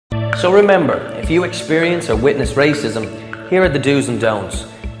So remember, if you experience or witness racism, here are the do's and don'ts.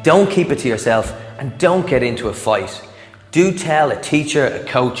 Don't keep it to yourself and don't get into a fight. Do tell a teacher, a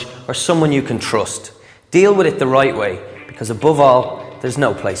coach, or someone you can trust. Deal with it the right way, because above all, there's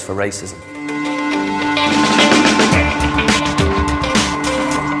no place for racism.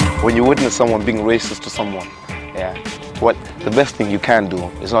 When you witness someone being racist to someone, the best thing you can do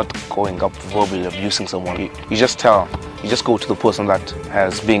is not going up verbally abusing someone. You just tell, you just go to the person that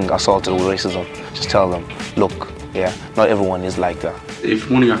has been assaulted with racism. Just tell them, look, not everyone is like that.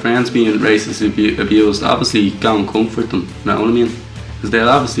 If one of your friends being racist abused, obviously go and comfort them, you know what I mean? Because they'll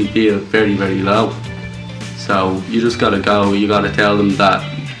obviously feel very, very low. So you just gotta go, you gotta tell them that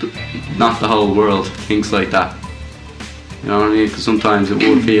not the whole world thinks like that. You know what I mean? Because sometimes it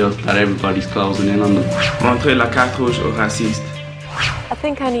would feel that everybody's closing in on them. I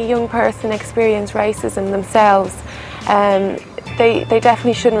think any young person experience racism themselves, they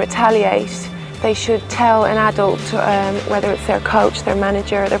definitely shouldn't retaliate. They should tell an adult, whether it's their coach, their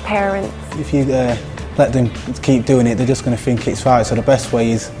manager, or their parents. If you let them keep doing it, they're just going to think it's right. So the best way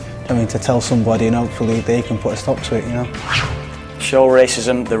is, to tell somebody, and hopefully they can put a stop to it, Show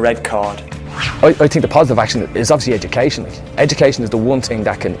racism the red card. I think the positive action is obviously education. Education is the one thing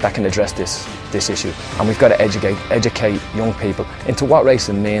that can address this issue, and we've got to educate young people into what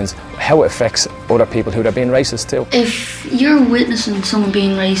racism means, how it affects other people who they're being racist to. If you're witnessing someone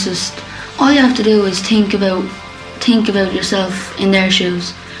being racist, all you have to do is think about yourself in their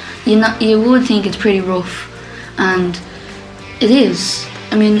shoes. You would think it's pretty rough, and it is.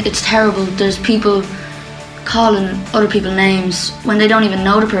 I mean, it's terrible. There's people calling other people names when they don't even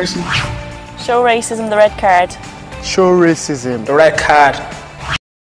know the person. Show racism the red card. Show racism the red card.